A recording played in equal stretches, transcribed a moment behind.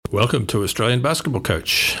Welcome to Australian Basketball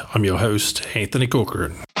Coach. I'm your host, Anthony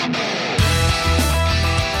Corcoran.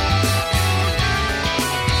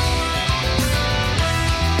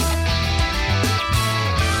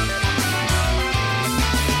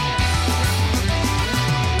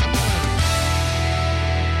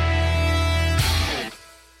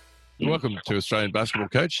 Welcome to Australian Basketball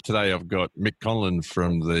Coach. Today I've got Mick Conlon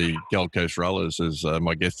from the Gold Coast Rollers as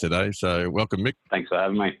my guest today. So welcome, Mick. Thanks for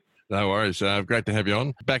having me. No worries. Great to have you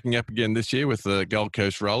on. Backing up again this year with the Gold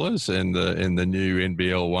Coast Rollers and in the new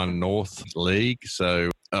NBL 1 North League. So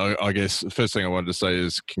I guess the first thing I wanted to say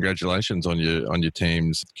is congratulations on your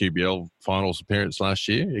team's QBL finals appearance last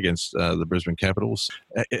year against the Brisbane Capitals.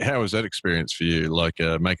 How was that experience for you, like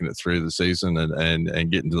making it through the season and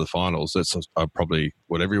getting to the finals? That's probably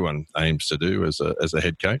what everyone aims to do as a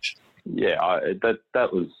head coach. Yeah,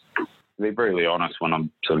 that was, to be brutally honest, when I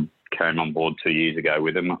sort of came on board 2 years ago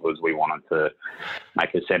with him, it was we wanted to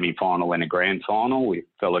make a semi-final and a grand final. We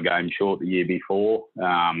fell a game short the year before.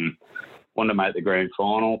 Wanted to make the grand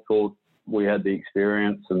final. Thought we had the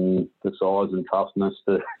experience and the size and toughness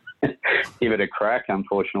to give it a crack.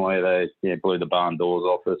 Unfortunately, they blew the barn doors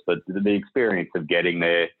off us. But the experience of getting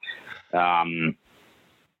there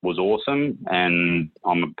was awesome, and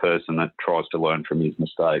I'm a person that tries to learn from his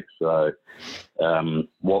mistakes. So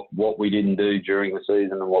what we didn't do during the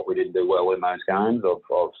season and what we didn't do well in those games,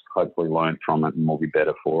 I've hopefully learned from it and will be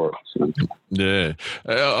better for it. So. Yeah.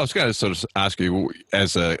 I was going to sort of ask you,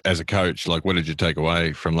 as a coach, like what did you take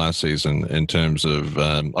away from last season in terms of,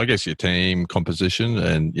 I guess, your team composition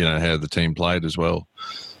and, you know, how the team played as well?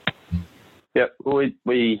 Yeah,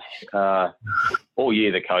 we all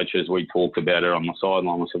year the coaches, we talked about it on the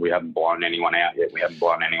sideline. We said we haven't blown anyone out yet. We haven't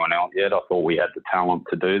blown anyone out yet. I thought we had the talent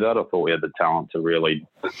to do that. I thought we had the talent to really,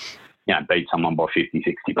 beat someone by 50,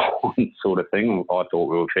 60 points sort of thing. I thought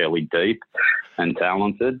we were fairly deep and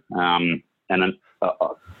talented. I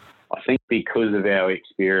think because of our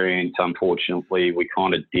experience, unfortunately, we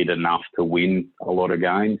kind of did enough to win a lot of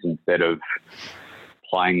games instead of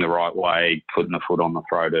playing the right way, putting the foot on the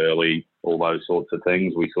throat early, all those sorts of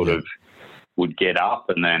things. We sort of would get up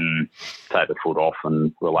and then take the foot off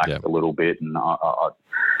and relax a little bit. And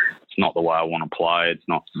it's not the way I want to play. It's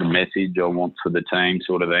not the message I want for the team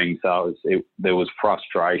sort of thing. So there was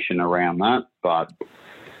frustration around that. But,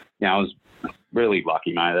 I was really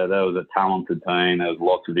lucky, mate. There was a talented team. There was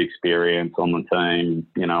lots of experience on the team.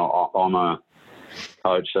 I'm a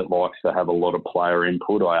coach that likes to have a lot of player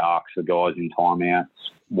input. I ask the guys in timeouts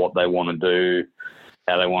what they want to do,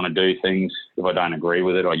 how they want to do things. If I don't agree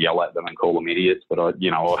with it, I yell at them and call them idiots. But I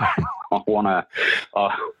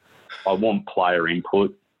want player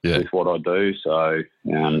input with what I do. So I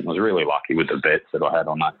was really lucky with the vets that I had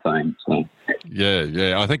on that team. So.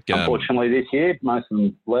 Yeah. I think unfortunately this year most of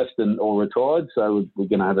them left or retired. So we're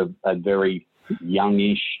going to have a very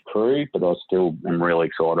youngish crew, but I still am really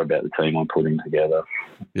excited about the team I'm putting together.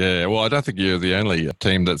 Yeah, well, I don't think you're the only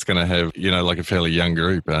team that's going to have, like a fairly young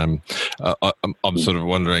group. I'm sort of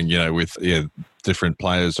wondering, with different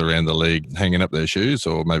players around the league hanging up their shoes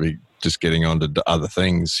or maybe just getting on to other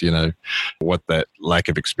things, what that lack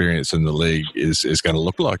of experience in the league is going to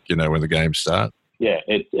look like, when the games start. Yeah,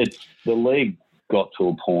 it's the league got to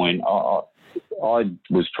a point. I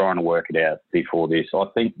was trying to work it out before this. I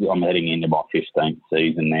think I'm heading into my 15th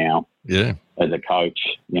season now as a coach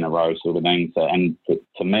in a row sort of thing. So, and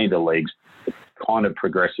to me, the league's kind of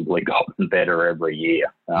progressively gotten better every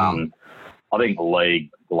year. I think the league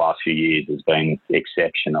the last few years has been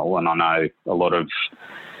exceptional, and I know a lot of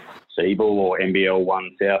CBL or NBL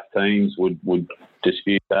 1 South teams would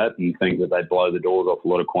dispute that and think that they'd blow the doors off a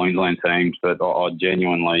lot of Queensland teams, but I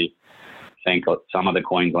genuinely think some of the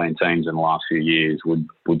Queensland teams in the last few years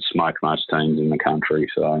would smoke most teams in the country.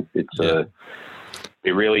 So it's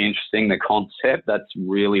be really interesting, the concept. That's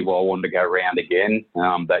really why I wanted to go round again,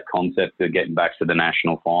 that concept of getting back to the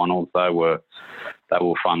national finals. They were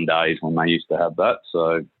fun days when they used to have that.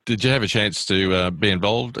 So, did you have a chance to be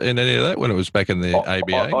involved in any of that when it was back in the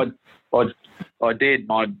ABA? I did.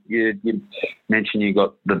 You mentioned you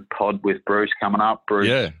got the pod with Bruce coming up.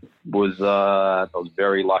 Bruce was I was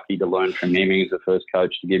very lucky to learn from him. He was the first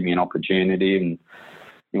coach to give me an opportunity, and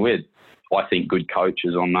we had, I think, good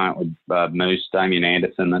coaches on that with Moose, Damien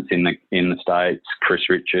Anderson, that's in the States, Chris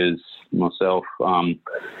Richards, myself.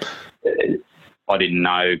 I didn't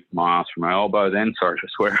know my ass from my elbow then. Sorry for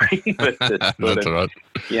swearing. But that's all right.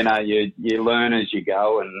 You learn as you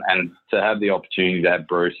go, and to have the opportunity to have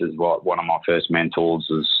Bruce as one of my first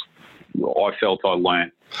mentors I felt I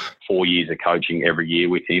learnt 4 years of coaching every year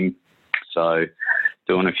with him. So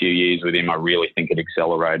doing a few years with him, I really think it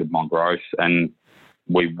accelerated my growth. And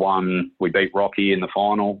we won. We beat Rocky in the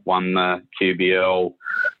final, won the QBL,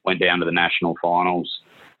 went down to the national finals,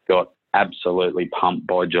 got absolutely pumped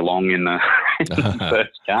by Geelong in the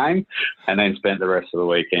first game, and then spent the rest of the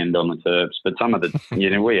weekend on the turfs. But some of the,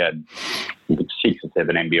 we had 6 or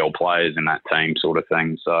 7 NBL players in that team, sort of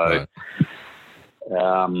thing. So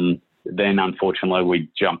then, unfortunately, we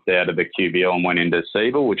jumped out of the QBL and went into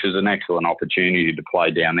Siebel, which was an excellent opportunity to play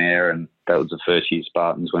down there, and that was the first year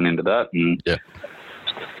Spartans went into that, and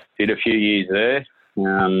did a few years there.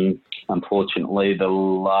 Unfortunately, the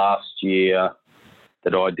last year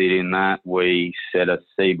that I did in that, we set a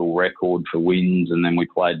Siebel record for wins, and then we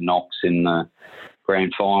played Knox in the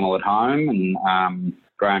grand final at home, and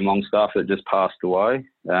Graham Longstaff had just passed away.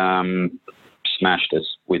 Smashed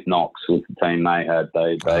us with Knox, with the team they had.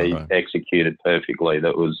 They executed perfectly.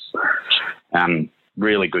 That was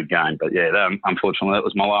really good game. But unfortunately, that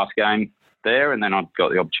was my last game there, and then I got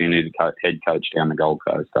the opportunity to head coach down the Gold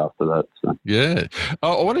Coast after that. So. Yeah.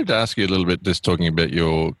 I wanted to ask you a little bit, just talking about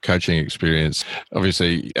your coaching experience.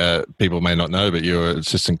 Obviously, people may not know, but you were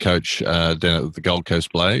assistant coach down at the Gold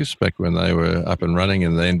Coast Blaze back when they were up and running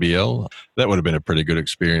in the NBL. That would have been a pretty good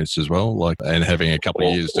experience as well, and having a couple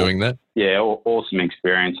of years doing that. Yeah, awesome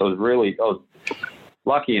experience. I was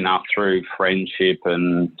lucky enough through friendship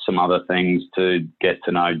and some other things to get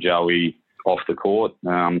to know Joey off the court. So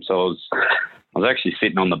I was actually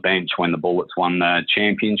sitting on the bench when the Bullets won the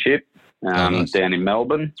championship down in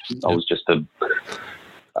Melbourne. I was just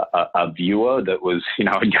a viewer that was,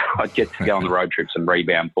 I'd get to go on the road trips and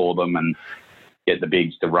rebound for them and get the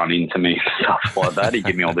bigs to run into me and stuff like that. He'd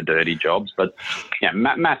give me all the dirty jobs. But,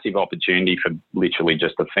 massive opportunity for literally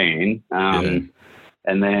just a fan.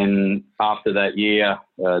 And then after that year,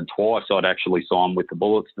 twice I'd actually signed with the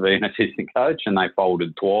Bullets to be an assistant coach, and they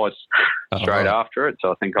folded twice straight after it.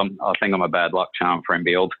 So I think I'm a bad luck charm for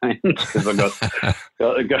NBL teams, because I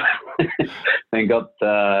got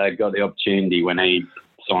the opportunity when he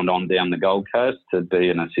signed on down the Gold Coast to be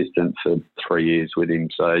an assistant for 3 years with him.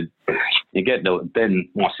 So then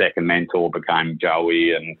my second mentor became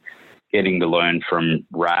Joey, and getting to learn from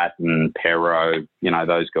Rat and Perro,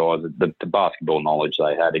 those guys, the basketball knowledge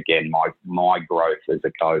they had. Again, my growth as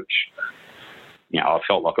a coach, I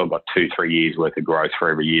felt like I got 2-3 years worth of growth for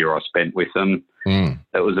every year I spent with them.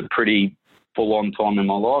 It was a pretty full-on time in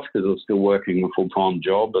my life, because I was still working a full-time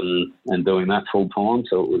job and doing that full-time.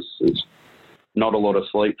 So it was not a lot of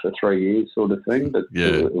sleep for 3 years, sort of thing, but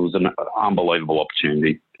it was an unbelievable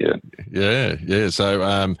opportunity. Yeah. So,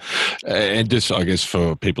 and just, I guess,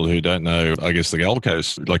 for people who don't know, I guess the Gold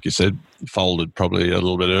Coast, like you said, folded probably a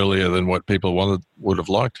little bit earlier than what people would have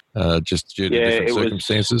liked, just due to different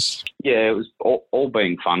circumstances. It was all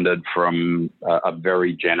being funded from a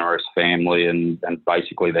very generous family and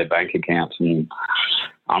basically their bank accounts. And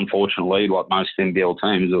unfortunately, like most NBL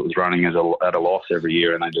teams, it was running at a loss every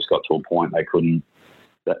year, and they just got to a point they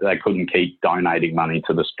couldn't keep donating money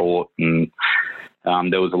to the sport. And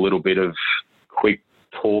there was a little bit of quick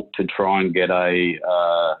talk to try and get a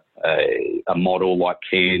model like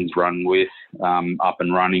Cairns run with up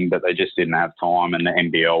and running, but they just didn't have time, and the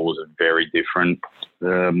NBL was a very different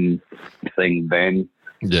thing then.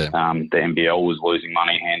 The NBL was losing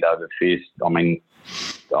money hand over fist. I mean,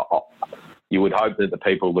 you would hope that the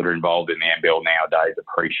people that are involved in the NBL nowadays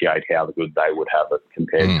appreciate how good they would have it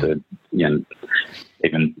compared to,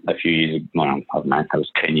 even a few years ago. Well, I don't know, that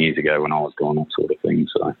was 10 years ago when I was doing that sort of thing.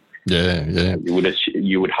 So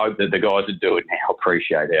you would hope that the guys that do it now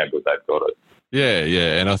appreciate how good they've got it.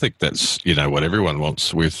 And I think that's what everyone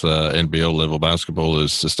wants with NBL level basketball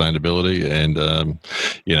is sustainability and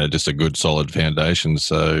just a good solid foundation.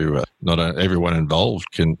 So not everyone involved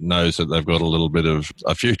knows that they've got a little bit of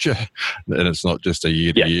a future, and it's not just a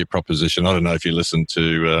year-to-year proposition. I don't know if you listened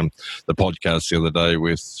to the podcast the other day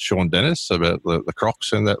with Sean Dennis about the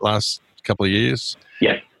Crocs in that last couple of years.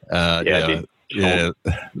 I did.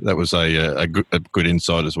 That was a good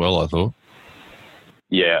insight as well, I thought.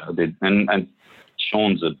 Yeah, I did. And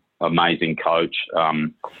Sean's an amazing coach.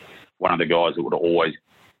 One of the guys that would always,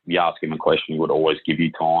 you ask him a question, he would always give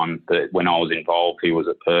you time. But when I was involved, he was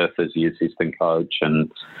at Perth as the assistant coach,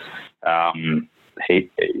 and they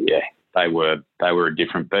were a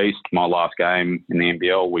different beast. My last game in the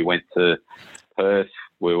NBL, we went to Perth.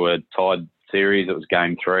 We were tied series. It was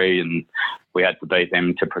game 3, and we had to beat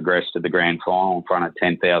them to progress to the grand final in front of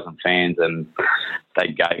 10,000 fans, and they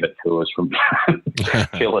gave it to us from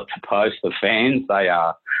pillar to post. The fans, they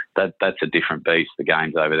are that's a different beast. The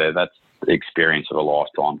games over there, experience of a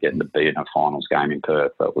lifetime getting to be in a finals game in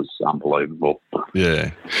Perth. That was unbelievable.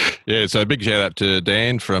 Yeah. So a big shout out to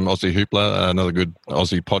Dan from Aussie Hoopla, another good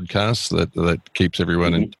Aussie podcast that keeps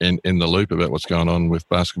everyone in the loop about what's going on with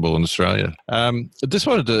basketball in Australia. I just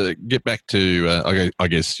wanted to get back to, I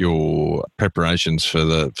guess, your preparations for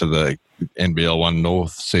the NBL One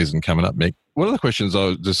North season coming up, Mick. One of the questions I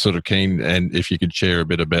was just sort of keen, and if you could share a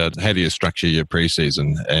bit about how do you structure your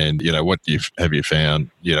preseason, and what have you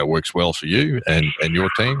found works well for you and your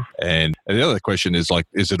team, and the other question is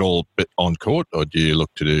is it all bit on court, or do you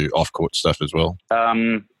look to do off court stuff as well?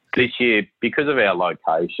 This year, because of our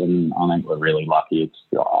location, I think we're really lucky.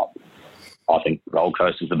 I think Gold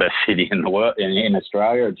Coast is the best city in the world in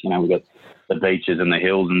Australia. It's, we've got the beaches and the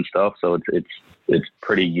hills and stuff, so it's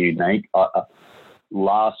pretty unique.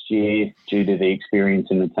 Last year, due to the experience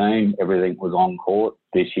in the team, everything was on court.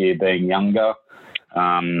 This year, being younger,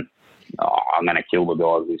 I'm going to kill the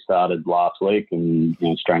guys who started last week and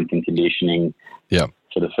strength and conditioning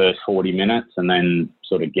for the first 40 minutes, and then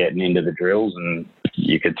sort of getting into the drills. And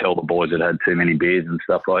you could tell the boys had too many beers and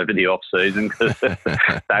stuff over the off season because they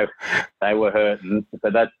were hurting.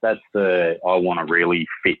 But that's I want a really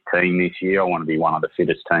fit team this year. I want to be one of the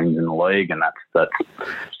fittest teams in the league, and that's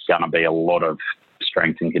going to be a lot of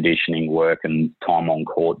strength and conditioning work and time on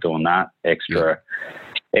court doing that, extra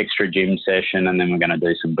gym session, and then we're going to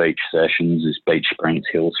do some beach sessions, as beach sprints,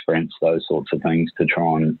 hill sprints, those sorts of things to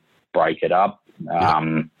try and break it up.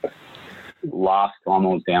 Last time I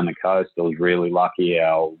was down the coast, I was really lucky.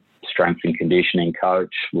 Our strength and conditioning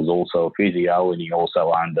coach was also a physio, and he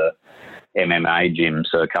also owned a MMA gym.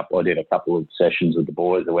 So I did a couple of sessions with the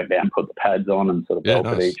boys. I went down, put the pads on, and sort of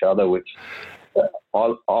belted each other, which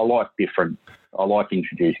I like different. I like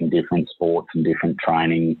introducing different sports and different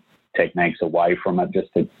training techniques away from it, just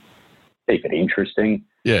to keep it interesting.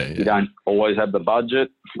 You don't always have the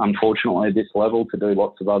budget, unfortunately, at this level to do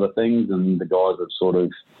lots of other things, and the guys have sort of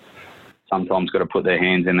sometimes got to put their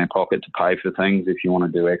hands in their pocket to pay for things if you want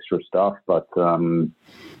to do extra stuff. But I'm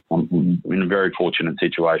in a very fortunate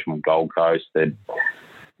situation with Gold Coast. They're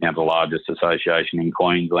the largest association in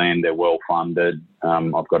Queensland. They're well funded.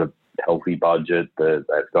 I've got a healthy budget.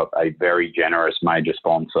 They've got a very generous major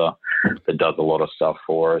sponsor that does a lot of stuff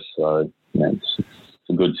for us. So it's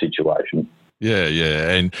a good situation.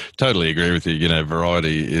 Yeah, and totally agree with you.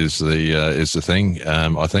 Variety is the thing.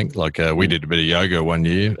 I think we did a bit of yoga one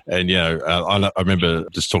year, and I remember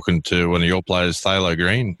just talking to one of your players, Thalo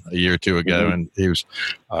Green, a year or two ago, and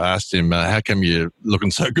I asked him, "How come you're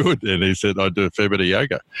looking so good?" And he said, "I do a fair bit of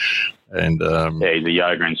yoga." And he's a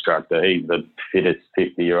yoga instructor. He's the fittest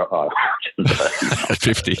 50-year-old.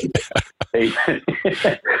 50. He's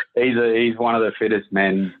one of the fittest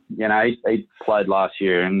men. He played last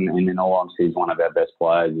year, and in all honesty, he's one of our best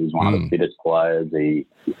players. He's one of the fittest players. He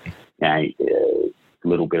a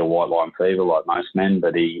little bit of white line fever like most men,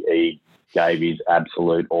 but he gave his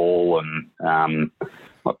absolute all, and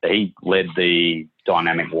he led the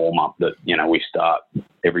dynamic warm-up that, we start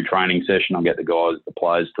every training session. I'll get the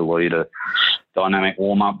players to lead a dynamic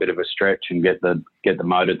warm-up, bit of a stretch, and get the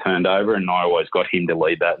motor turned over, and I always got him to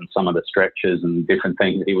lead that and some of the stretches and different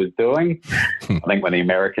things that he was doing. I think when the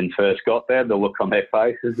Americans first got there, the look on their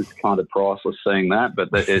faces, it's kind of priceless seeing that, but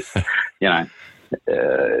it's,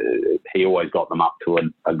 he always got them up to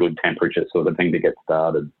a good temperature sort of thing to get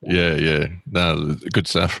started. Yeah. No, good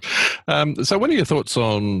stuff. So what are your thoughts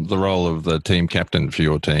on the role of the team captain for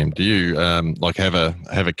your team? Do you have a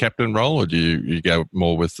captain role, or do you go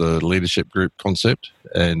more with the leadership group concept?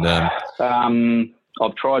 And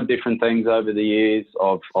I've tried different things over the years.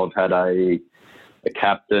 I've had a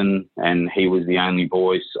captain, and he was the only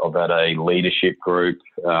voice. I've had a leadership group.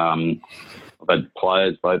 I've had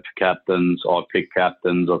players vote for captains. I've picked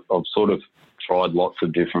captains. I've sort of tried lots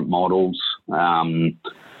of different models. I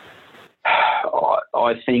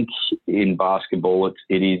think in basketball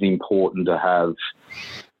it is important to have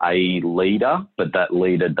a leader, but that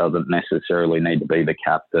leader doesn't necessarily need to be the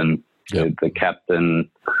captain. Yep. The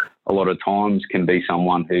captain a lot of times can be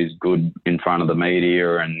someone who's good in front of the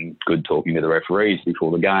media and good talking to the referees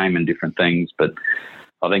before the game and different things, but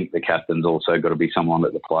I think the captain's also got to be someone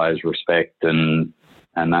that the players respect and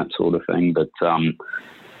that sort of thing. But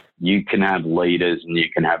you can have leaders and you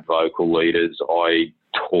can have vocal leaders. I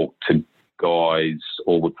talk to guys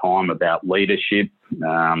all the time about leadership.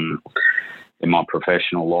 In my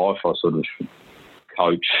professional life, I sort of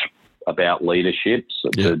coach about leadership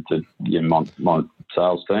to my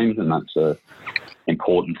sales teams, and that's a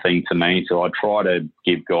important thing to me. So I try to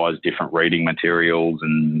give guys different reading materials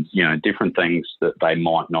and, different things that they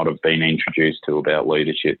might not have been introduced to about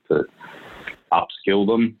leadership to upskill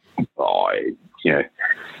them.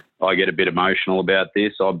 I get a bit emotional about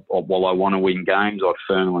this. While I want to win games, I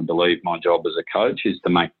firmly believe my job as a coach is to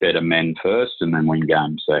make better men first and then win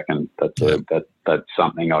games second. That's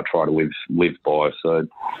something I try to live by. So it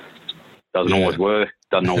doesn't always work,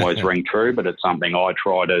 doesn't always ring true, but it's something I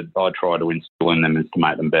try to instill in them, is to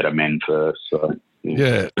make them better men first. So.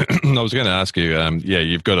 Yeah, I was going to ask you,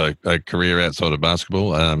 you've got a career outside of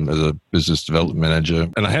basketball as a business development manager.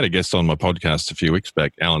 And I had a guest on my podcast a few weeks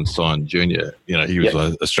back, Alan Stein Jr. He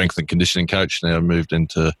was a strength and conditioning coach, now moved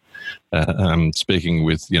into speaking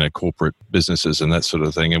with, corporate businesses and that sort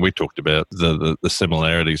of thing. And we talked about the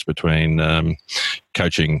similarities between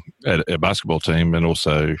coaching at a basketball team and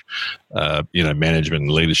also, management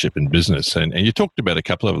and leadership in business. And you talked about a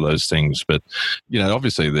couple of those things, but,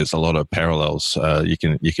 obviously there's a lot of parallels you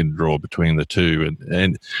can draw between the two.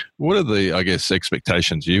 And what are the, I guess,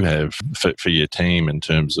 expectations you have for your team in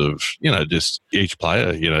terms of, just each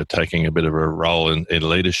player, taking a bit of a role in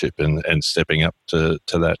leadership and stepping up to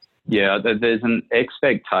that? Yeah, there's an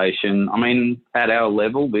expectation. I mean, at our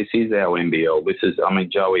level, this is our NBL.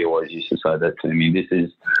 Joey always used to say that to me. This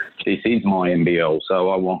is my NBL.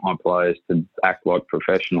 So I want my players to act like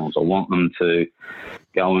professionals. I want them to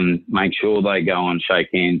go and make sure they go and shake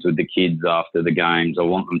hands with the kids after the games. I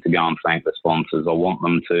want them to go and thank the sponsors. I want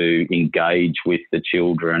them to engage with the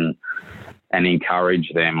children and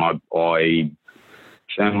encourage them. I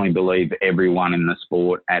firmly believe everyone in the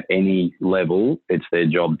sport at any level, it's their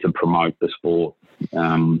job to promote the sport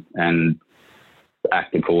and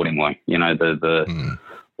act accordingly. The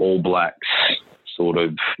All Blacks sort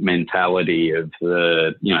of mentality of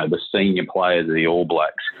the senior players of the All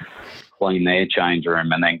Blacks clean their change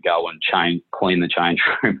room and then go and clean the change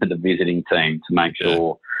room of the visiting team to make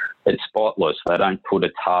sure it's spotless. They don't put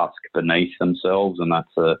a task beneath themselves, and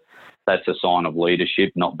that's a sign of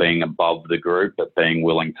leadership, not being above the group, but being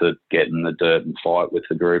willing to get in the dirt and fight with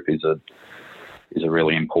the group is a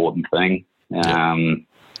really important thing.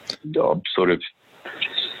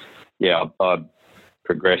 I've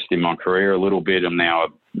progressed in my career a little bit. I'm now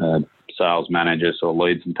a sales manager, so I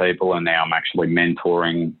lead some people, and now I'm actually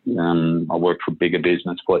mentoring. I work for a bigger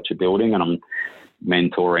business, Fletcher Building, and I'm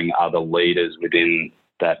mentoring other leaders within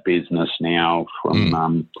that business now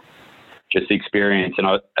from just experience.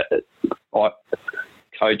 And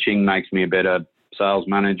coaching makes me a better sales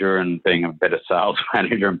manager, and being a better sales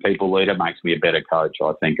manager and people leader makes me a better coach.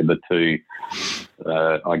 I think of the two.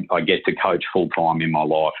 I get to coach full time in my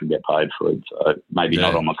life and get paid for it. So maybe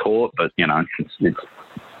not on the court, but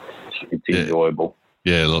it's enjoyable.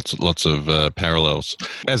 Yeah, lots of parallels.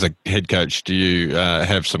 As a head coach, do you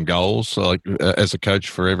have some goals as a coach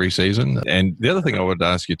for every season? And the other thing I wanted to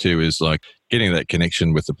ask you too is getting that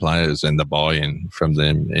connection with the players and the buy-in from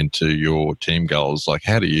them into your team goals.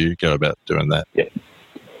 How do you go about doing that?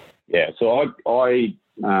 Yeah. So I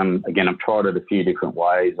again, I've tried it a few different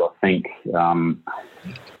ways. I think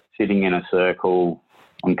sitting in a circle,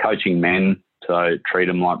 I'm coaching men. So treat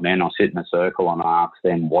them like men. I sit in a circle and I ask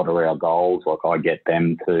them, what are our goals? I get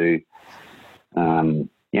them to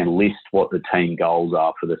list what the team goals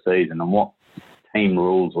are for the season and what team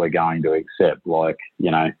rules we're going to accept.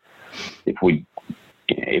 If we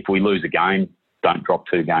lose a game, don't drop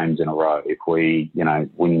 2 games in a row. If we,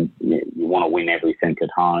 win, you want to win everything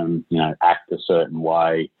at home, act a certain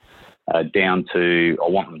way. Down to, I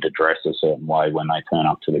want them to dress a certain way when they turn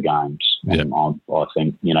up to the games. Yeah. I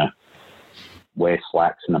think, wear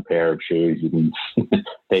slacks and a pair of shoes.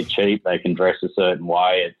 They're cheap. They can dress a certain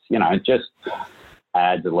way. It's, it just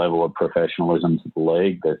adds a level of professionalism to the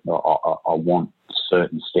league that I want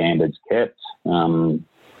certain standards kept. And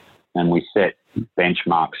we set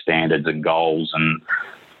benchmark standards and goals, and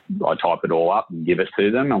I type it all up and give it to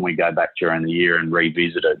them, and we go back during the year and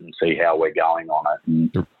revisit it and see how we're going on it.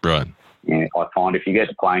 And, right. I find if you get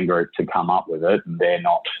the playing group to come up with it and they're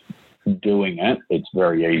not doing it, it's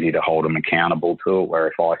very easy to hold them accountable to it. Where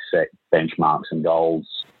if I set benchmarks and goals,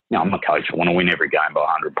 I'm a coach. I want to win every game by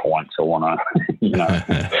 100 points. I want to,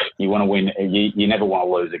 you want to win. You never want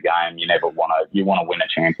to lose a game. You want to win a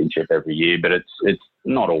championship every year, but it's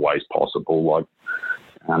not always possible. Like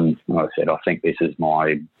I said, I think this is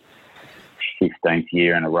my 15th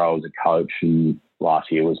year in a row as a coach, and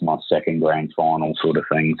last year was my second grand final sort of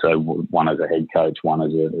thing. So one as a head coach, one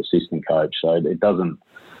as an assistant coach. So it doesn't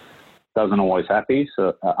always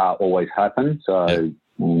always happen. So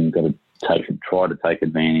you've got to try to take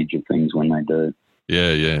advantage of things when they do.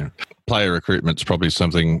 Yeah. Player recruitment's probably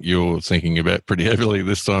something you're thinking about pretty heavily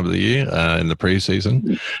this time of the year in the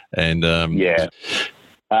pre-season. And you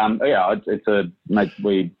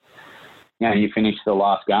finish the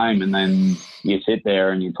last game and then you sit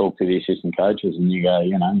there and you talk to the assistant coaches and you go,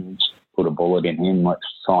 put a bullet in him. Let's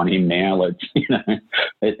sign him now. Let's,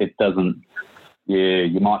 it doesn't. Yeah,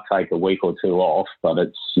 you might take a week or two off, but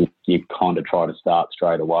you kind of try to start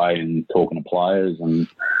straight away and talking to players. And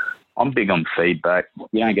I'm big on feedback.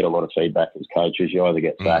 You don't get a lot of feedback as coaches. You either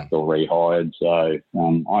get sacked or rehired. So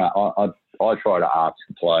I try to ask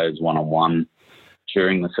the players one-on-one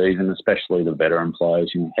during the season, especially the veteran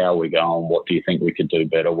players. How are we going? What do you think we could do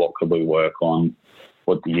better? What could we work on?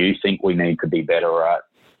 What do you think we need to be better at?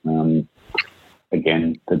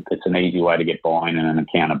 Again, it's an easy way to get buy-in and an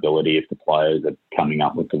accountability if the players are coming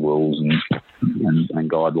up with the rules and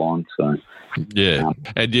guidelines. So, yeah.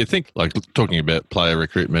 And do you think, like, talking about player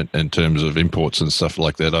recruitment in terms of imports and stuff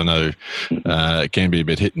like that, I know it can be a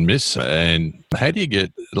bit hit and miss. And how do you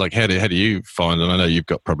get, like, how do you find, and I know you've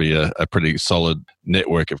got probably a pretty solid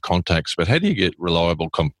network of contacts, but how do you get reliable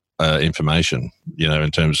information,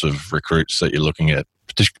 in terms of recruits that you're looking at?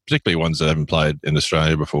 Particularly ones that haven't played in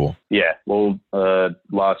Australia before. Yeah, well,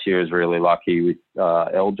 last year was really lucky with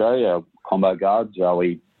LJ, our combo guard.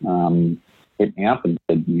 Joey hit me up and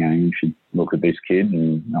said, you should look at this kid,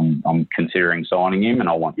 and I'm considering signing him, and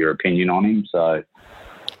I want your opinion on him. So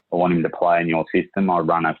I want him to play in your system. I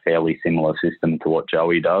run a fairly similar system to what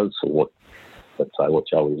Joey does, or let's say what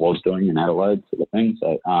Joey was doing in Adelaide, sort of thing.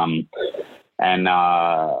 So,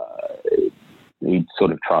 he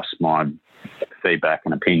sort of trusts my feedback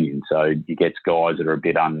and opinion. So he gets guys that are a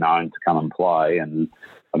bit unknown to come and play, and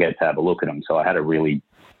I get to have a look at them. So I had a really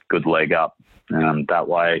good leg up that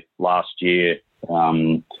way. Last year,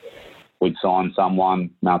 we'd signed someone,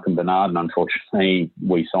 Malcolm Bernard, and unfortunately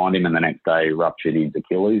we signed him, and the next day he ruptured his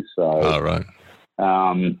Achilles. So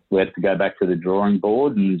we had to go back to the drawing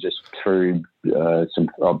board, and just through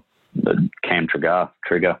Cam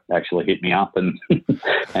Trigger actually hit me up and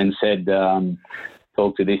and said,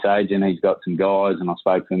 talk to this agent, he's got some guys, and I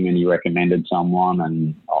spoke to him and he recommended someone,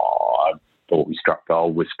 and I thought we struck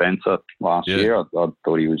gold with Spencer last year. I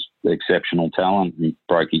thought he was exceptional talent. He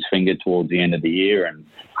broke his finger towards the end of the year, and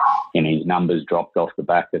his numbers dropped off the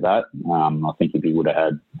back of that. I think if he would have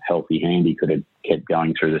had healthy hand, he could have kept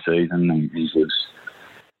going through the season, and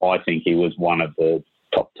I think he was one of the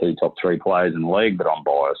top 2, top 3 players in the league, but I'm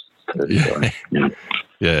biased too. So,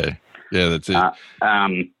 Yeah, that's it.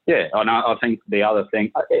 I think the other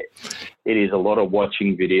thing, it is a lot of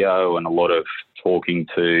watching video and a lot of talking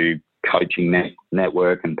to coaching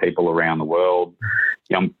network and people around the world.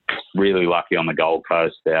 I'm really lucky on the Gold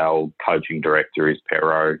Coast. Our coaching director is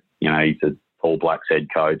Perro. He's a All Blacks head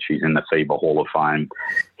coach. He's in the FIBA Hall of Fame.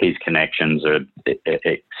 His connections are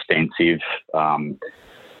extensive.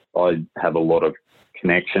 I have a lot of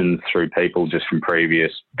connections through people just from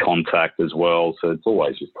previous contact as well. So it's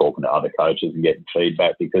always just talking to other coaches and getting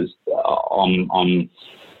feedback, because I'm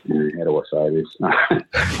how do I say this?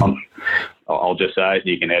 I'll just say it,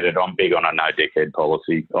 you can edit. I'm big on a no dickhead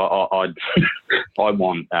policy. I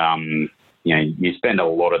want, you spend a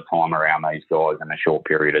lot of time around these guys in a short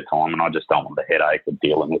period of time, and I just don't want the headache of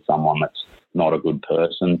dealing with someone that's not a good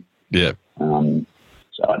person. Yeah.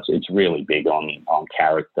 So it's really big on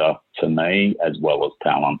character for me, as well as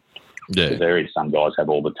talent. Yeah. Because there is some guys have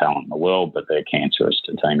all the talent in the world, but they're cancerous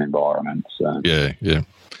to team environments. So. Yeah.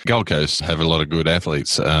 Gold Coast have a lot of good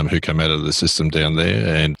athletes who come out of the system down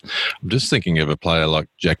there, and I'm just thinking of a player like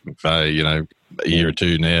Jack McVeigh, a year or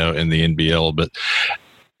two now in the NBL. But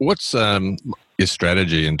what's your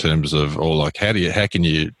strategy in terms of, what can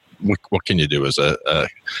you do as a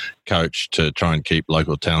coach to try and keep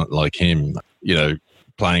local talent like him,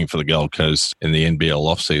 playing for the Gold Coast in the NBL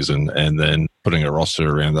off season, and then putting a roster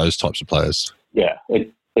around those types of players? Yeah,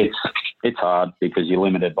 it's hard because you're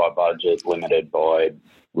limited by budget, limited by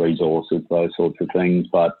resources, those sorts of things.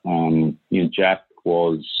 But Jack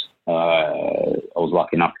was I was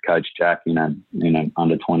lucky enough to coach Jack in an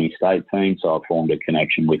under 20 state team, so I formed a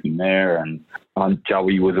connection with him there. And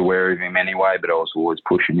Joey was aware of him anyway, but I was always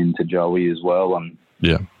pushing into Joey as well. And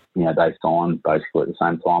they signed basically at the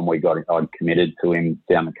same time. I'd committed to him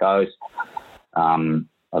down the coast.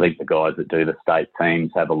 I think the guys that do the state teams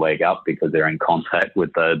have a leg up because they're in contact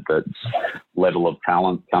with the level of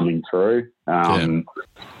talent coming through.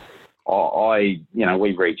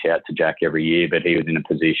 We reach out to Jack every year, but he was in a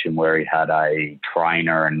position where he had a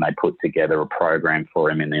trainer and they put together a program for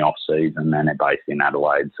him in the off season, and they're based in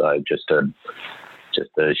Adelaide. So just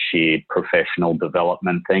a sheer professional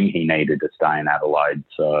development thing. He needed to stay in Adelaide.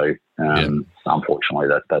 So unfortunately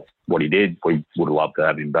that's what he did. We would have loved to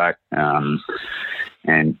have him back.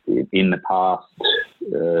 And in the past,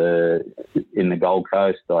 in the Gold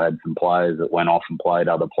Coast, I had some players that went off and played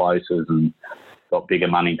other places and got bigger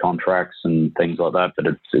money contracts and things like that.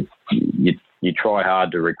 But you try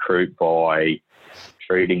hard to recruit by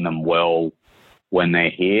treating them well when they're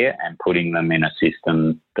here and putting them in a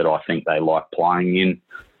system that I think they like playing in.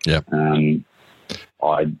 Yeah.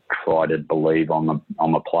 I try to believe I'm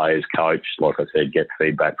a player's coach. Like I said, get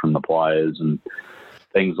feedback from the players and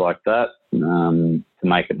things like that to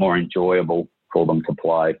make it more enjoyable for them to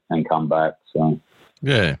play and come back. So.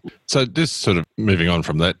 Yeah. So just sort of moving on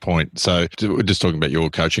from that point. So we're just talking about your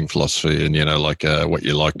coaching philosophy and, like what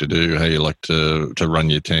you like to do, how you like to run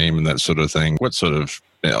your team and that sort of thing. What sort of,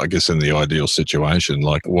 I guess in the ideal situation,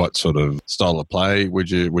 like what sort of style of play would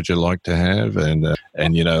you like to have? And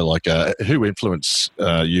who influenced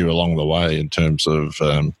you along the way in terms of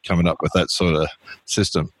coming up with that sort of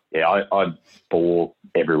system? Yeah, I bore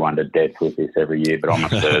everyone to death with this every year, but I'm a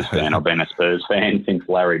Spurs fan. I've been a Spurs fan since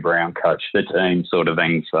Larry Brown coached the team, sort of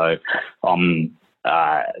thing. So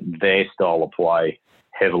their style of play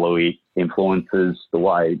heavily influences the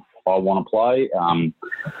way I want to play.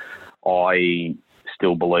 I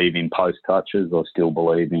still believe in post touches. I still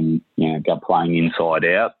believe in playing inside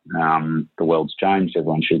out. The world's changed.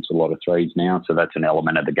 Everyone shoots a lot of threes now, so that's an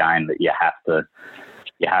element of the game that you have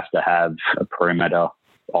to have a perimeter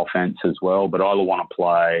offense as well. But I want to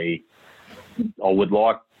play. I would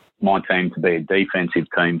like my team to be a defensive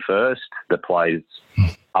team first that plays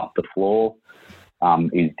up the floor,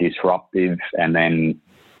 is disruptive, and then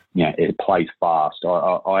it plays fast.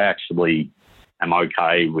 I actually am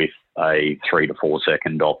okay with a 3 to 4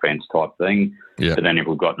 second offense type thing. Yeah. But then if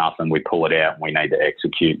we've got nothing, we pull it out and we need to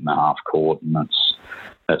execute in the half court, and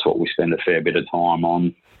that's what we spend a fair bit of time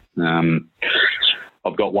on.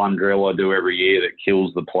 I've got one drill I do every year that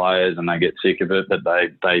kills the players and they get sick of it, but I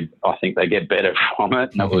think they get better from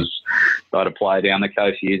it. And it was, I had a player down the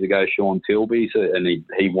coast years ago, Sean Tilby, and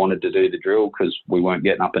he wanted to do the drill because we weren't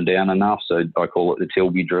getting up and down enough. So I call it the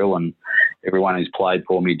Tilby drill, and everyone who's played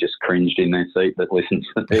for me just cringed in their seat that listens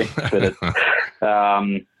to this. But it's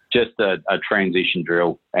just a transition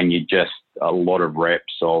drill, and you just a lot of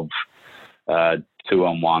reps of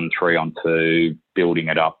 2-on-1, 3-on-2, building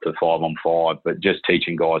it up to 5-on-5, but just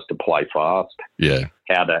teaching guys to play fast. Yeah.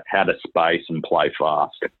 How to space and play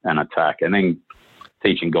fast and attack, and then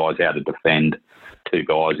teaching guys how to defend two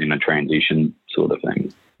guys in a transition sort of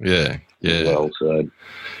thing. Yeah. Yeah. Well, so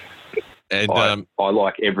and I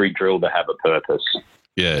like every drill to have a purpose.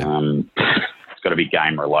 Yeah. It's got to be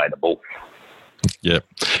game relatable. Yeah.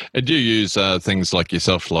 And do you use things like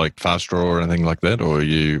yourself, like fast draw or anything like that, or are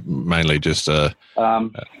you mainly just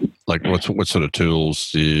like what sort of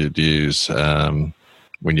tools do you use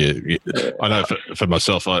when you I know for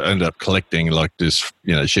myself, I end up collecting like this,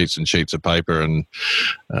 sheets and sheets of paper, and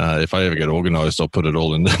if I ever get organised, I'll put it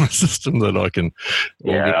all in the system that I can.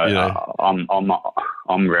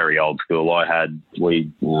 I'm very old school.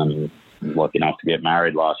 We lucky enough to get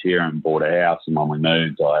married last year and bought a house, and when we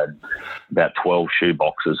moved I had about 12 shoe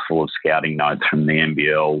boxes full of scouting notes from the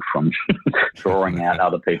NBL, from drawing out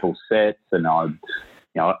other people's sets, and I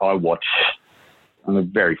watch.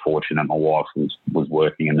 I'm very fortunate my wife was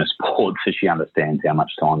working in the sport, so she understands how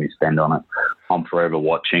much time you spend on it. I'm forever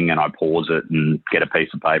watching, and I pause it and get a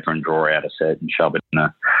piece of paper and draw out a set and shove it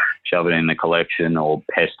in the collection, or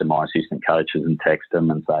pester my assistant coaches and text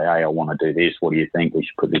them and say, hey, I want to do this. What do you think? We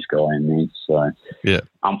should put this guy in this. So, yeah.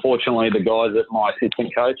 Unfortunately, the guys at my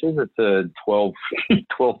assistant coaches, it's a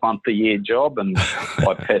 12-month-a-year job, and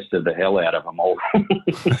I pester the hell out of them all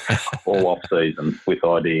off-season with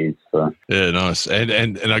ideas. So. Yeah, nice.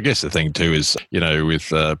 And I guess the thing too is,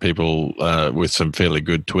 with people with some fairly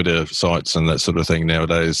good Twitter sites and that sort of thing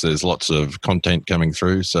nowadays, there's lots of content coming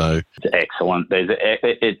through. So it's excellent.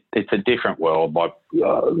 It's a different world. Like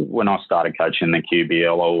when I started coaching the QBL,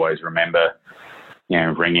 I always remember,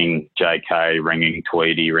 ringing JK, ringing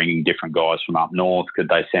Tweedy, ringing different guys from up north. Could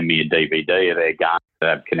they send me a DVD of their game to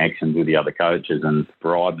have connections with the other coaches and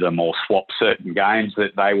bribe them or swap certain games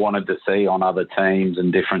that they wanted to see on other teams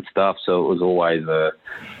and different stuff? So it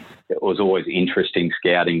was always interesting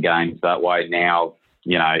scouting games that way. Now,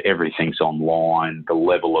 everything's online. The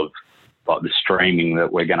level of like the streaming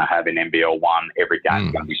that we're going to have in NBL 1, every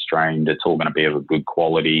game's going to be streamed. It's all going to be of a good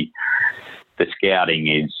quality. The scouting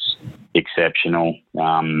is exceptional.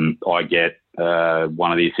 I get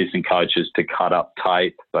one of the assistant coaches to cut up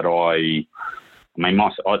tape, but I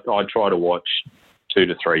try to watch 2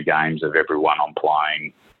 to 3 games of everyone I'm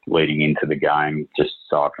playing leading into the game, just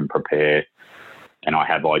so I can prepare, and I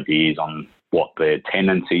have ideas on what their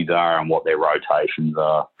tendencies are and what their rotations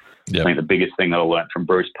are. Yep. I think the biggest thing that I learned from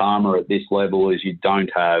Bruce Palmer at this level is you've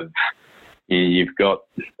got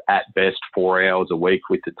at best 4 hours a week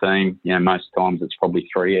with the team. Most times it's probably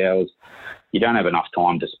 3 hours. You don't have enough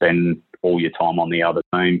time to spend all your time on the other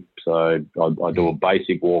team. So I do a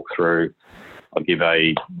basic walkthrough I give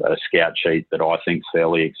a scout sheet that I think is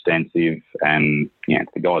fairly extensive, and if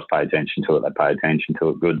the guys pay attention to it, they pay attention to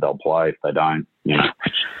it. Good, they'll play. If they don't,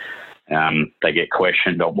 they get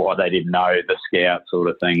questioned on why they didn't know the scout sort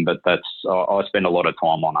of thing. But I spend a lot of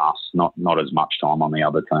time on us, not as much time on the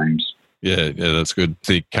other teams. Yeah, that's good.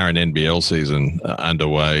 The current NBL season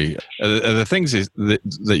underway. Are the things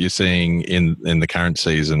that you're seeing in the current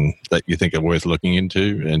season that you think are worth looking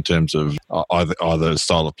into in terms of either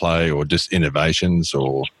style of play or just innovations,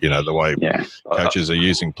 or the way coaches are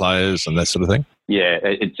using players and that sort of thing? Yeah,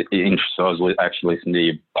 it's interesting. I was actually listening to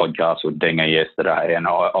your podcast with Dinger yesterday, and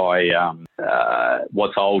I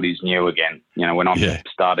what's old is new again. When I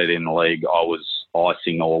started in the league, I was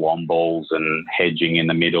icing all on balls and hedging in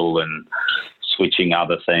the middle and switching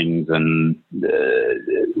other things and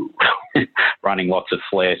running lots of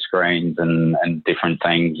flare screens and different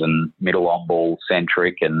things and middle on ball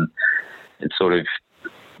centric, and it's sort of,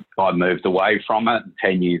 I moved away from it.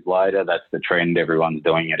 10 years later, that's the trend. Everyone's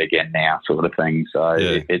doing it again now, sort of thing.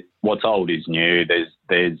 So what's old is new.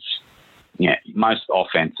 There's most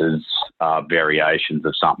offences are variations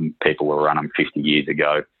of something people were running 50 years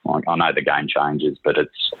ago. I know the game changes, but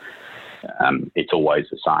it's always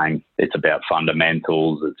the same. It's about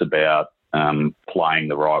fundamentals. It's about playing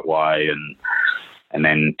the right way and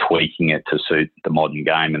then tweaking it to suit the modern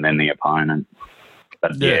game and then the opponent.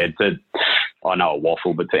 But I know a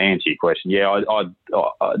waffle, but to answer your question, I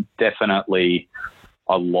definitely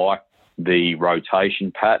like the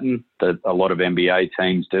rotation pattern that a lot of NBA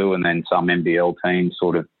teams do, and then some NBL teams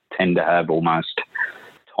sort of tend to have almost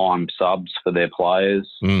time subs for their players.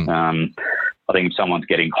 I think if someone's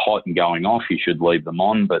getting hot and going off, you should leave them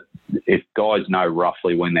on. But if guys know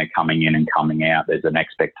roughly when they're coming in and coming out, there's an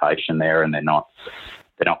expectation there, and they're not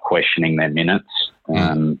questioning their minutes.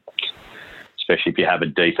 Especially if you have a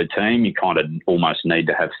deeper team, you kind of almost need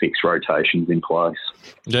to have fixed rotations in place.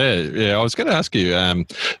 Yeah. I was going to ask you,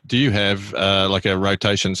 do you have like a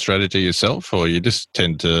rotation strategy yourself, or you just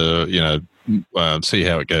tend to, see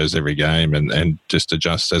how it goes every game and just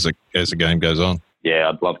adjust as a game goes on? Yeah,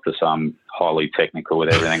 I'd love to sound highly technical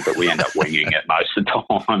with everything, but we end up winging it most of the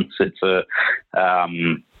times. It's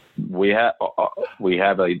we have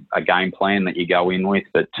a game plan that you go in with,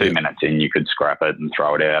 but 2 minutes in you could scrap it and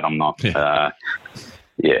throw it out. I'm not.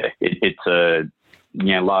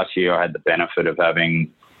 Last year I had the benefit of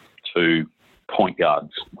having 2 point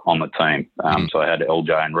guards on the team. So I had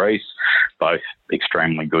LJ and Reese, both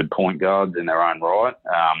extremely good point guards in their own right.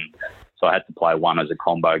 So I had to play one as a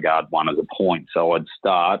combo guard, one as a point. So I'd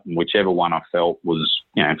start, and whichever one I felt was,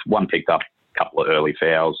 if one picked up a couple of early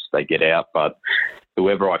fouls, they get out. But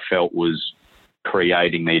whoever I felt was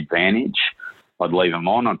creating the advantage, I'd leave them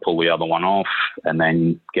on, I'd pull the other one off, and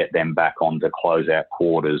then get them back on to close out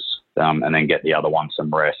quarters, and then get the other one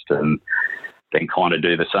some rest, and then kind of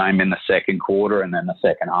do the same in the second quarter, and then the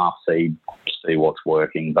second half see what's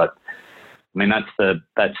working. But I mean, that's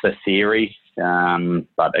the theory.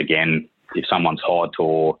 But again, if someone's hot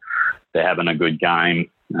or they're having a good game,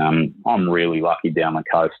 I'm really lucky down the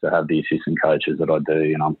coast to have the assistant coaches that I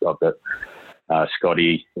do. I've got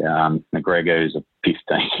Scotty McGregor, who's a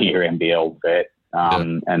 15-year NBL vet,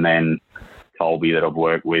 and then Colby that I've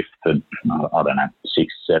worked with for,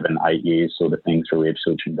 6, 7, 8 years sort of thing through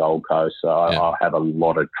Ipswich and Gold Coast. So I have a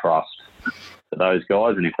lot of trust for those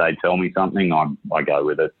guys, and if they tell me something, I go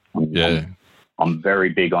with it. I'm very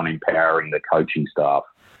big on empowering the coaching staff.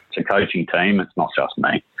 It's a coaching team. It's not just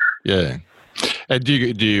me. Yeah. And do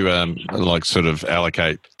you like sort of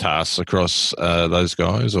allocate tasks across those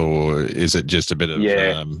guys, or is it just a bit of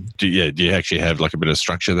do you actually have like a bit of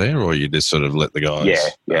structure there, or you just sort of let the guys?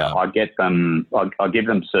 I get them. I give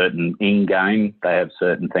them certain in game. They have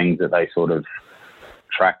certain things that they sort of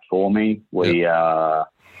track for me. We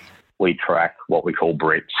track what we call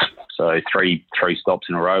bricks. So three stops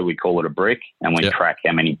in a row, we call it a brick, and we track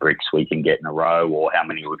how many bricks we can get in a row, or how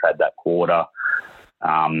many we've had that quarter.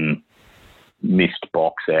 Missed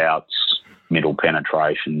box outs, middle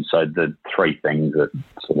penetration. So the 3 things that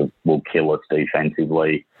sort of will kill us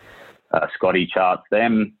defensively. Scotty charts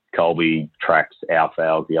them. Colby tracks our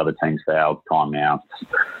fouls, the other team's fouls, timeouts.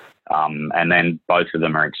 And then both of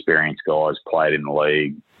them are experienced guys, played in the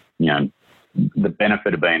league. The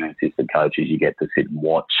benefit of being an assistant coach is you get to sit and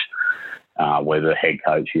watch where the head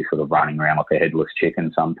coach is sort of running around like a headless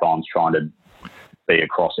chicken sometimes, trying to be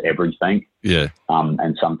across everything.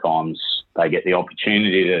 And sometimes they get the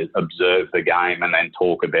opportunity to observe the game and then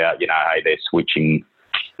talk about, hey, they're switching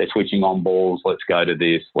on balls. Let's go to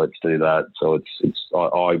this. Let's do that. So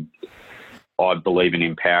I believe in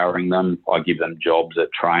empowering them. I give them jobs at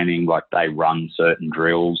training, like they run certain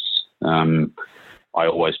drills. I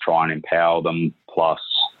always try and empower them. Plus,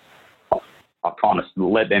 I kind of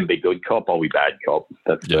let them be good cop, I'll be bad cop.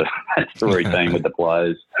 That's the routine with the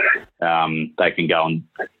players. They can go and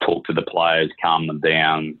talk to the players, calm them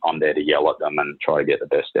down. I'm there to yell at them and try to get the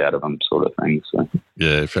best out of them, sort of thing. So.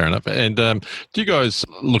 Yeah, fair enough. And do you guys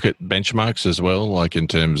look at benchmarks as well, like in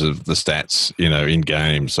terms of the stats, in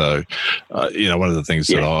game? So, one of the things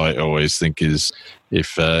that I always think is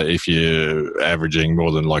if you're averaging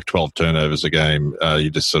more than like 12 turnovers a game, you're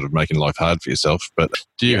just sort of making life hard for yourself. But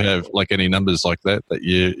do you have like any numbers like that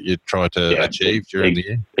you try to achieve during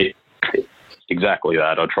the year? Exactly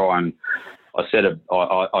that. I try and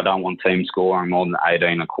I don't want team scoring more than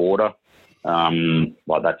 18 a quarter.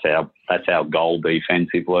 That's our goal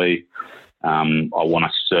defensively. I want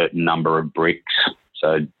a certain number of bricks,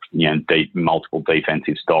 so multiple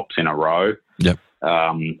defensive stops in a row. Yep.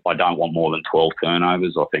 I don't want more than 12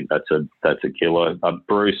 turnovers. I think that's a killer.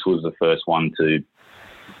 Bruce was the first one to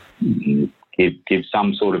give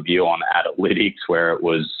some sort of view on analytics where it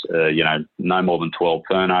was no more than 12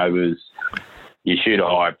 turnovers. You shoot a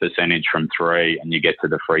high percentage from three and you get to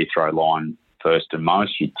the free throw line first and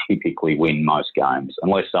most, you typically win most games,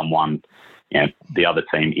 unless someone, the other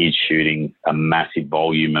team is shooting a massive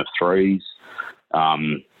volume of threes.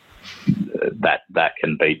 That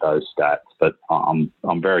can beat those stats. But I'm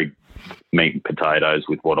very meat and potatoes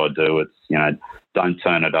with what I do. It's don't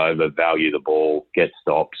turn it over, value the ball, get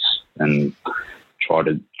stops, and try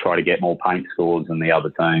to get more paint scores than the other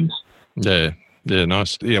teams. Yeah,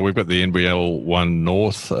 nice. Yeah, we've got the NBL 1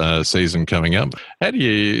 North season coming up. How do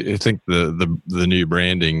you think the new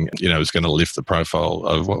branding, is going to lift the profile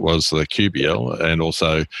of what was the QBL, and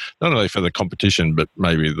also not only for the competition, but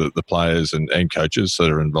maybe the players and coaches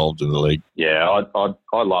that are involved in the league? Yeah, I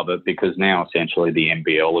love it because now essentially the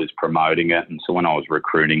NBL is promoting it. And so when I was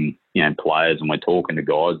recruiting, players and we're talking to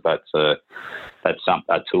guys, that's a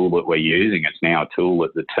tool that we're using. It's now a tool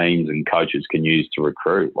that the teams and coaches can use to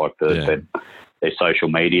recruit. Like their social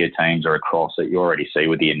media teams are across it. You already see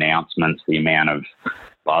with the announcements, the amount of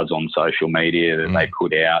buzz on social media that they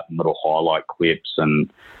put out and little highlight clips.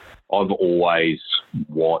 And I've always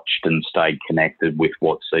watched and stayed connected with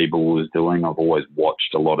what Siebel was doing. I've always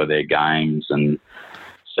watched a lot of their games and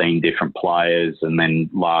seen different players. And then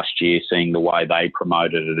last year, seeing the way they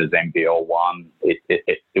promoted it as NBL 1, it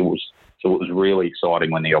was really exciting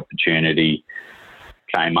when the opportunity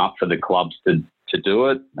came up for the clubs to do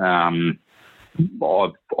it.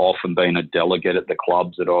 I've often been a delegate at the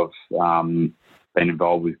clubs that I've been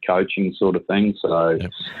involved with coaching, sort of thing. So,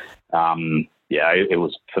 it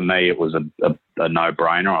was, for me, it was a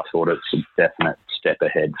no-brainer. I thought it's a definite step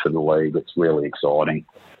ahead for the league. It's really exciting.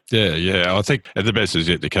 Yeah. I think the best is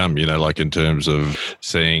yet to come, like in terms of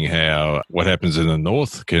seeing how what happens in the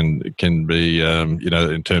North can be,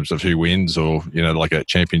 in terms of who wins or, like a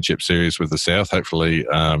championship series with the South. Hopefully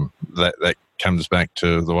that comes back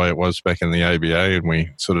to the way it was back in the ABA and we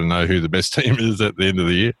sort of know who the best team is at the end of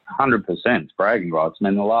the year. 100%. It's bragging rights. I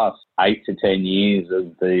mean, the last 8 to 10 years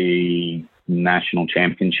of the national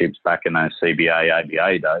championships back in those CBA,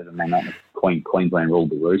 ABA days, I mean, that was Queensland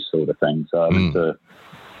ruled the roost sort of thing. So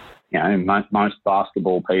it's most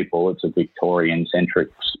basketball people, it's a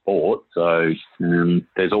Victorian-centric sport. So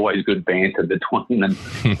there's always good banter between the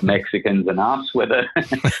Mexicans and us, whether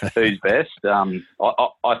who's best.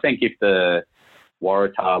 I think if the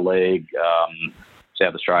Waratah League,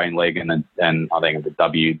 South Australian League, and I think the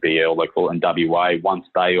WBL, they call it, and WA, once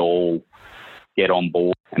they all get on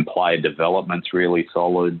board and player development's really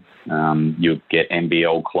solid, you'll get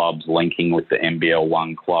NBL clubs linking with the NBL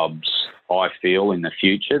 1 clubs. I feel in the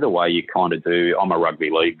future, the way you kind of do, I'm a rugby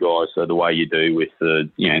league guy, so the way you do with say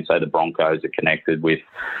the Broncos are connected with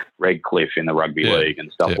Redcliffe in the rugby league and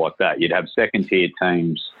stuff like that. You'd have second tier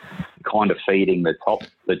teams kind of feeding the top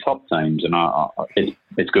teams, and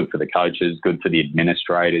it's good for the coaches, good for the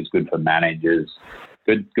administrators, good for managers,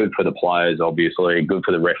 good for the players, obviously, good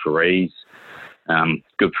for the referees,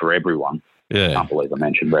 good for everyone. Yeah. I can't believe I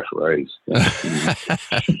mentioned referees.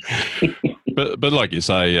 But like you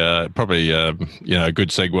say, probably a good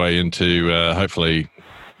segue into hopefully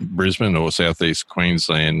Brisbane or Southeast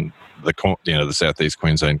Queensland. The Southeast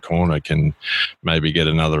Queensland corner can maybe get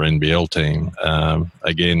another NBL team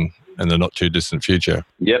again in the not too distant future.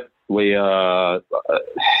 Yep, we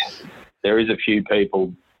there is a few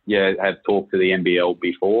people have talked to the NBL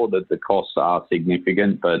before that the costs are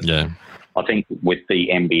significant, but I think with the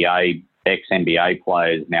NBA, ex-NBA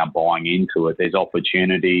players now buying into it, there's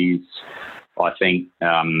opportunities. I think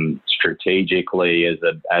strategically as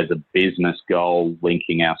a business goal,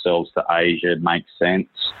 linking ourselves to Asia makes sense.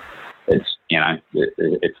 It's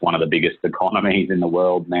it's one of the biggest economies in the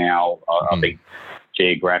world now. I think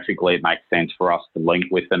geographically it makes sense for us to link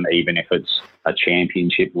with them, even if it's a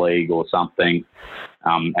championship league or something.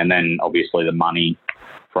 And then obviously the money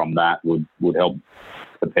from that would help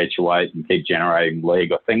perpetuate and keep generating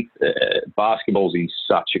league. I think basketball's in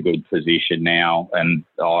such a good position now, and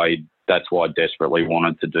that's why I desperately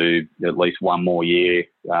wanted to do at least one more year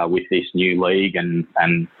with this new league and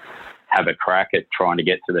have a crack at trying to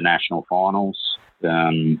get to the national finals.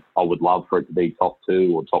 I would love for it to be top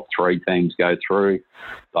 2 or top 3 teams go through,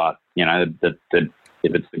 but you know, if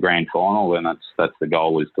it's the grand final, then that's the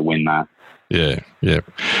goal, is to win that. Yeah.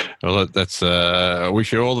 Well, that's. I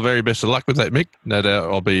wish you all the very best of luck with that, Mick. No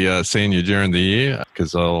doubt I'll be seeing you during the year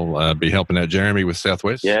because I'll be helping out Jeremy with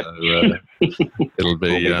Southwest. Yeah, so, it'll be, we'll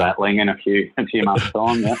be battling in a few months'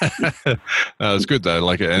 time. Yeah. It's good though.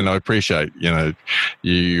 And I appreciate you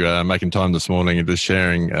making time this morning and just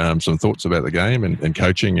sharing some thoughts about the game and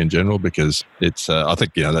coaching in general, because it's. I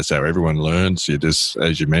think that's how everyone learns. You just,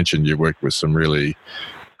 as you mentioned, you work with some really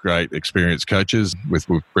great experienced coaches with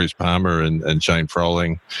Bruce Palmer and Shane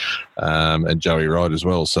Froling and Joey Wright as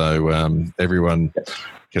well. So everyone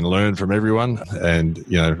can learn from everyone, and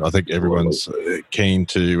I think everyone's keen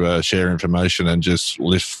to share information and just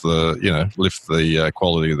lift the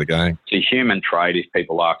quality of the game. It's a human trait. If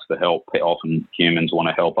people ask for help, often humans want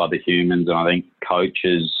to help other humans, and I think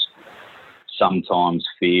coaches sometimes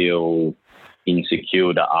feel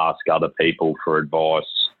insecure to ask other people for advice.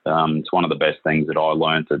 It's one of the best things that I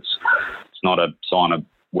learned. It's not a sign of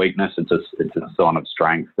weakness. It's a sign of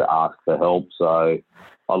strength to ask for help. So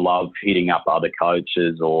I love hitting up other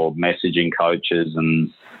coaches or messaging coaches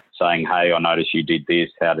and saying, hey, I noticed you did this.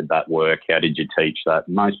 How did that work? How did you teach that?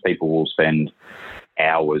 Most people will spend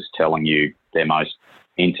hours telling you their most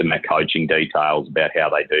intimate coaching details about how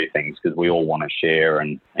they do things, because we all want to share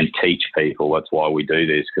and teach people. That's why we do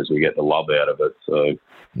this, because we get the love out of it. So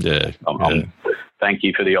thank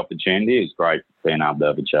you for the opportunity. It's great being able to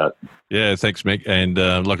have a chat. Yeah, thanks, Mick. And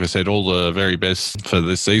like I said, all the very best for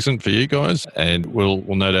this season for you guys. And we'll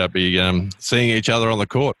no doubt be seeing each other on the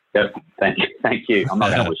court. Yep. Thank you. I'm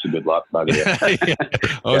not going to wish you good luck, buddy. Yeah, I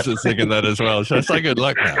was just thinking that as well. So say good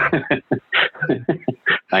luck now.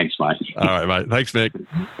 Thanks, mate. All right, mate. Thanks, Mick.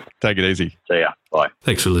 Take it easy. See ya. Bye.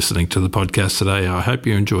 Thanks for listening to the podcast today. I hope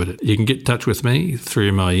you enjoyed it. You can get in touch with me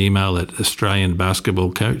through my email at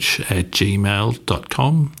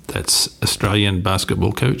australianbasketballcoach@gmail.com. That's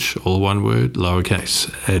australianbasketballcoach, all one word, lowercase,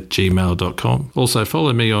 @gmail.com. Also,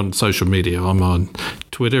 follow me on social media. I'm on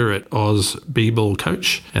Twitter at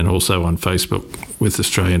AusBballCoach and also on Facebook with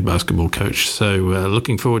Australian Basketball Coach. So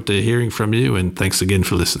looking forward to hearing from you, and thanks again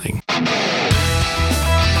for listening.